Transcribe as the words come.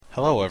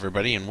Hello,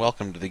 everybody, and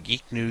welcome to the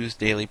Geek News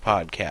Daily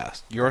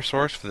Podcast, your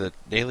source for the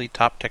daily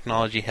top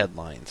technology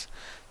headlines.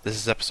 This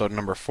is episode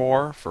number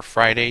 4 for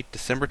Friday,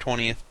 December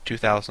 20th,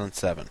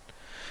 2007.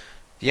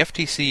 The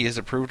FTC has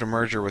approved a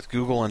merger with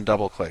Google and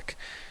DoubleClick.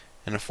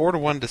 In a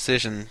 4-to-1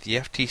 decision, the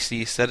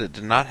FTC said it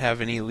did not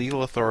have any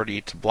legal authority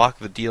to block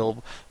the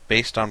deal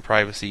based on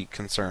privacy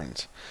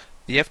concerns.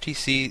 The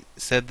FTC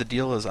said the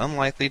deal is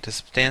unlikely to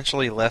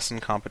substantially lessen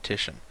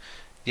competition.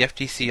 The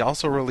FTC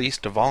also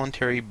released a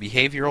voluntary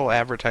behavioral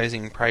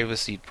advertising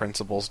privacy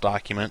principles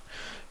document,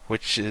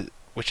 which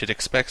it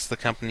expects the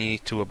company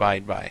to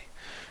abide by.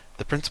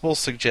 The principles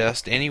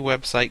suggest any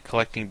website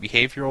collecting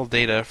behavioral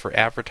data for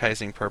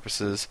advertising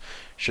purposes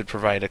should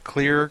provide a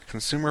clear,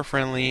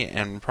 consumer-friendly,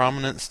 and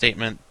prominent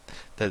statement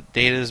that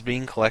data is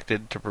being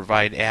collected to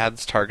provide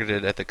ads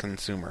targeted at the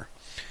consumer.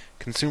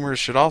 Consumers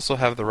should also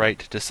have the right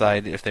to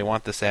decide if they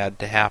want this ad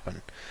to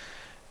happen.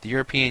 The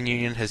European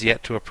Union has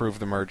yet to approve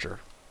the merger.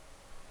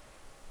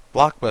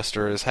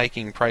 Blockbuster is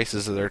hiking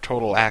prices of their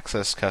Total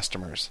Access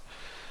customers.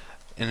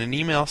 In an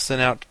email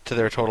sent out to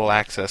their Total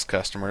Access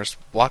customers,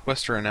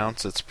 Blockbuster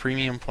announced its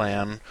premium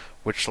plan,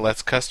 which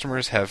lets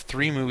customers have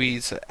 3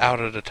 movies out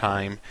at a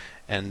time,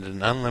 and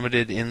an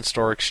unlimited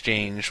in-store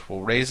exchange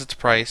will raise its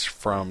price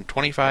from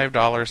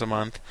 $25 a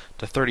month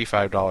to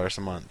 $35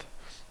 a month.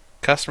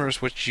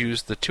 Customers which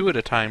use the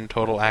 2-at-a-time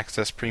Total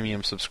Access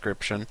premium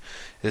subscription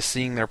is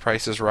seeing their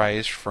prices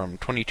rise from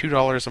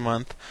 $22 a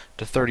month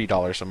to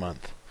 $30 a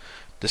month.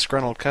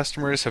 Disgruntled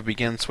customers have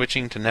begun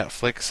switching to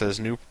Netflix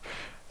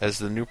as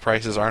the new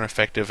prices aren't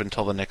effective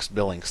until the next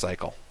billing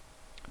cycle.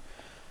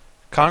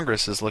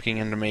 Congress is looking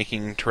into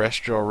making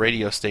terrestrial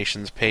radio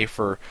stations pay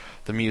for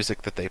the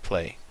music that they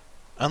play.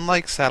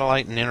 Unlike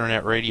satellite and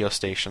internet radio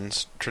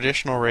stations,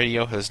 traditional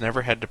radio has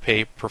never had to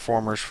pay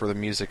performers for the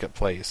music it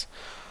plays.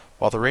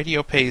 While the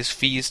radio pays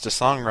fees to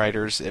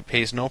songwriters, it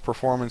pays no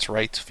performance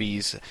rights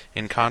fees,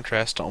 in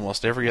contrast to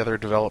almost every other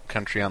developed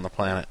country on the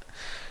planet.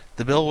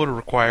 The bill would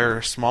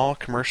require small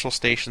commercial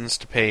stations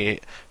to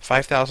pay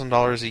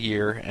 $5,000 a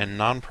year, and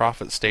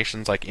non-profit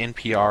stations like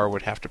NPR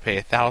would have to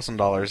pay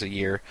 $1,000 a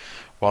year,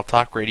 while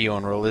talk radio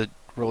and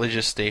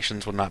religious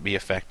stations would not be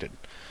affected.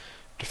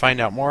 To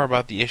find out more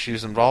about the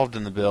issues involved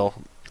in the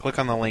bill, click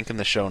on the link in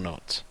the show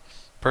notes.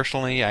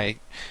 Personally,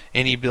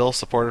 any bill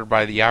supported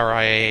by the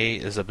RIAA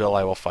is a bill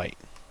I will fight.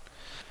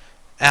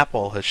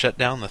 Apple has shut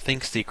down the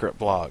ThinkSecret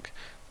blog.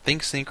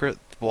 ThinkSecret,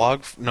 the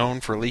blog known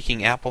for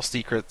leaking Apple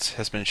secrets,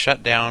 has been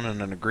shut down in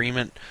an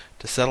agreement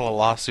to settle a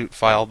lawsuit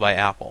filed by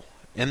Apple.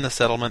 In the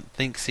settlement,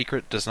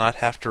 ThinkSecret does not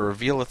have to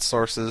reveal its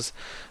sources,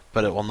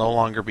 but it will no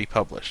longer be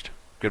published.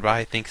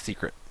 Goodbye,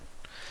 ThinkSecret.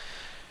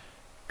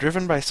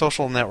 Driven by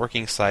social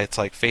networking sites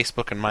like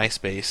Facebook and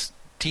MySpace,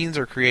 teens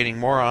are creating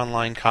more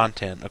online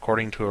content,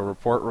 according to a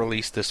report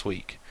released this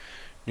week.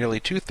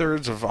 Nearly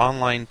 2/3 of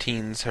online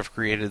teens have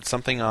created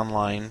something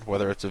online,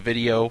 whether it's a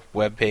video,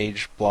 web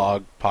page,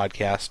 blog,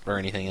 podcast, or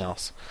anything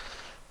else.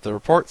 The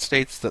report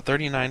states that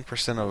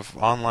 39% of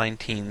online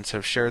teens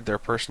have shared their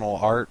personal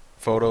art,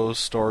 photos,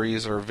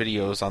 stories, or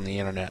videos on the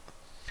internet.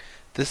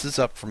 This is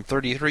up from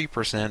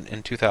 33%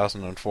 in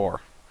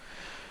 2004.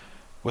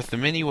 With the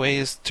many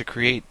ways to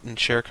create and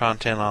share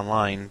content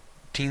online,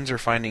 teens are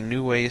finding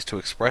new ways to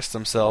express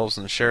themselves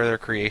and share their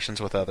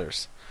creations with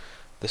others.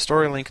 The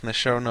story link in the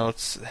show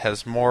notes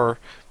has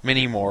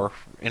many more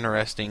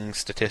interesting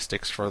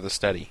statistics for the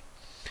study.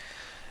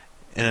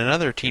 In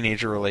another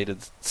teenager-related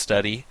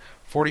study,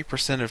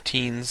 40% of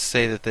teens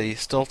say that they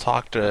still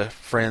talk to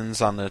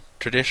friends on the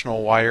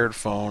traditional wired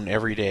phone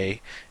every day,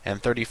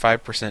 and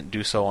 35%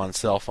 do so on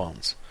cell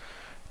phones.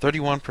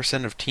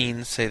 31% of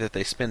teens say that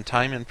they spend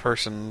time in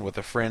person with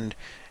a friend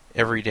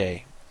every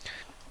day.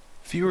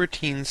 Fewer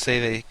teens say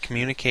they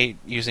communicate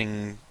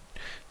using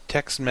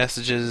text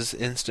messages,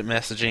 instant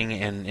messaging,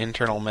 and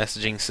internal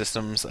messaging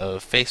systems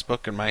of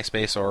Facebook and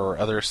MySpace or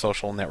other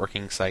social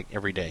networking site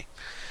every day.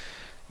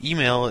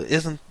 Email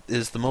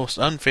is the most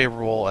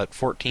unfavorable at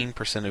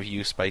 14% of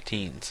use by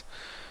teens.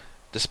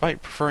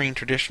 Despite preferring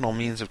traditional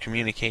means of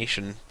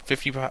communication,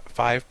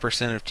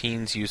 55% of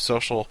teens use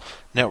social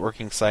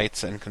networking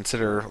sites and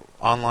consider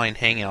online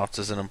hangouts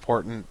as an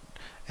important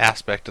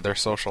aspect of their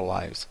social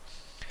lives.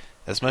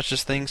 As much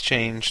as things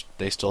change,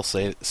 they still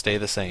stay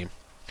the same.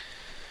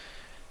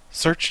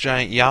 Search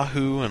giant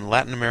Yahoo and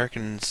Latin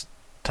America's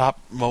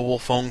top mobile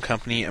phone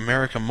company,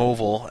 América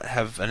Móvil,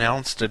 have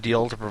announced a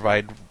deal to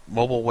provide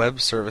mobile web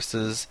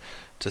services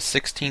to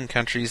 16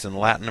 countries in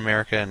Latin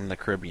America and the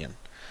Caribbean.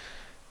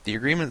 The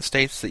agreement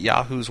states that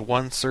Yahoo's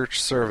One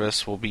Search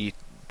service will be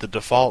the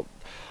default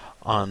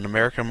on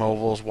América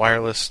Móvil's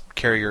wireless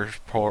carrier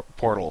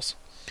portals.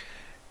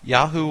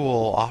 Yahoo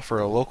will offer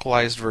a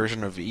localized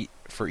version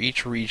for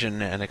each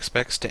region and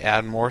expects to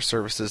add more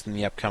services in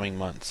the upcoming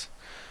months.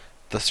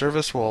 The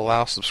service will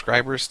allow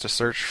subscribers to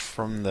search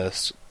from the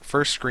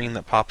first screen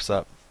that pops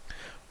up.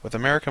 With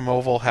América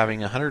Móvil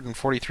having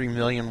 143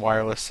 million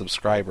wireless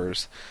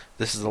subscribers,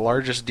 this is the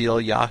largest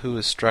deal Yahoo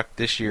has struck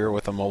this year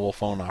with a mobile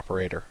phone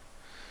operator.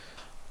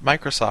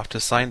 Microsoft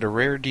has signed a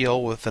rare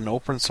deal with an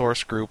open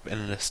source group in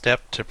a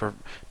step to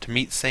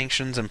meet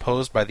sanctions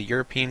imposed by the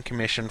European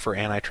Commission for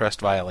antitrust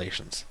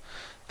violations.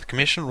 The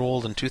Commission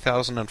ruled in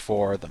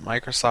 2004 that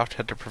Microsoft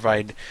had to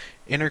provide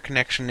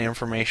interconnection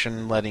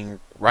information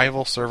letting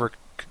rival server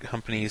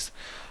companies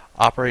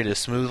operate as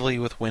smoothly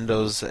with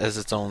Windows as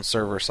its own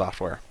server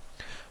software.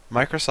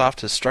 Microsoft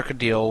has struck a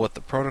deal with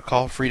the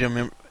Protocol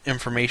Freedom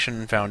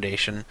Information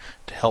Foundation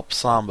to help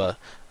Samba,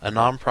 a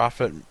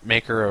non-profit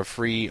maker of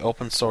free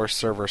open-source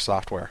server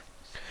software.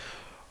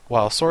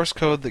 While source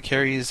code that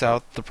carries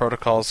out the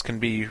protocols can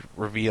be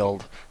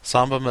revealed,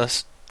 Samba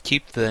must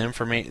keep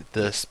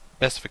the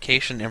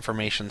specification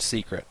information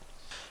secret.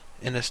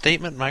 In a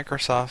statement,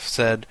 Microsoft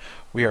said,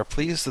 "We are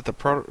pleased that the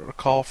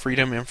Protocol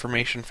Freedom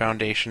Information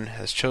Foundation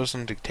has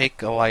chosen to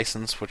take a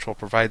license which will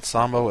provide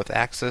Samba with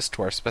access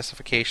to our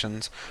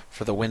specifications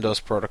for the Windows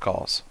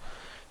protocols."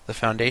 The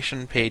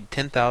foundation paid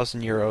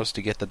 €10,000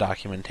 to get the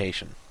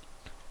documentation.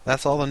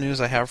 That's all the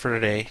news I have for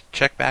today.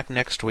 Check back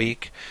next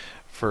week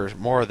for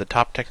more of the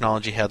top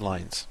technology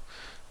headlines.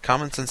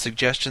 Comments and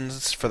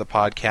suggestions for the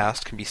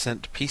podcast can be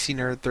sent to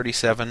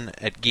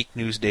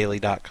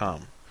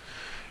PCNerd37@geeknewsdaily.com.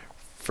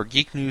 For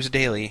Geek News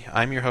Daily,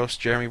 I'm your host,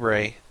 Jeremy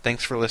Bray.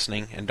 Thanks for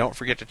listening, and don't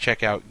forget to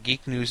check out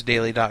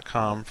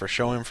geeknewsdaily.com for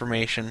show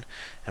information,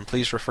 and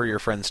please refer your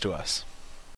friends to us.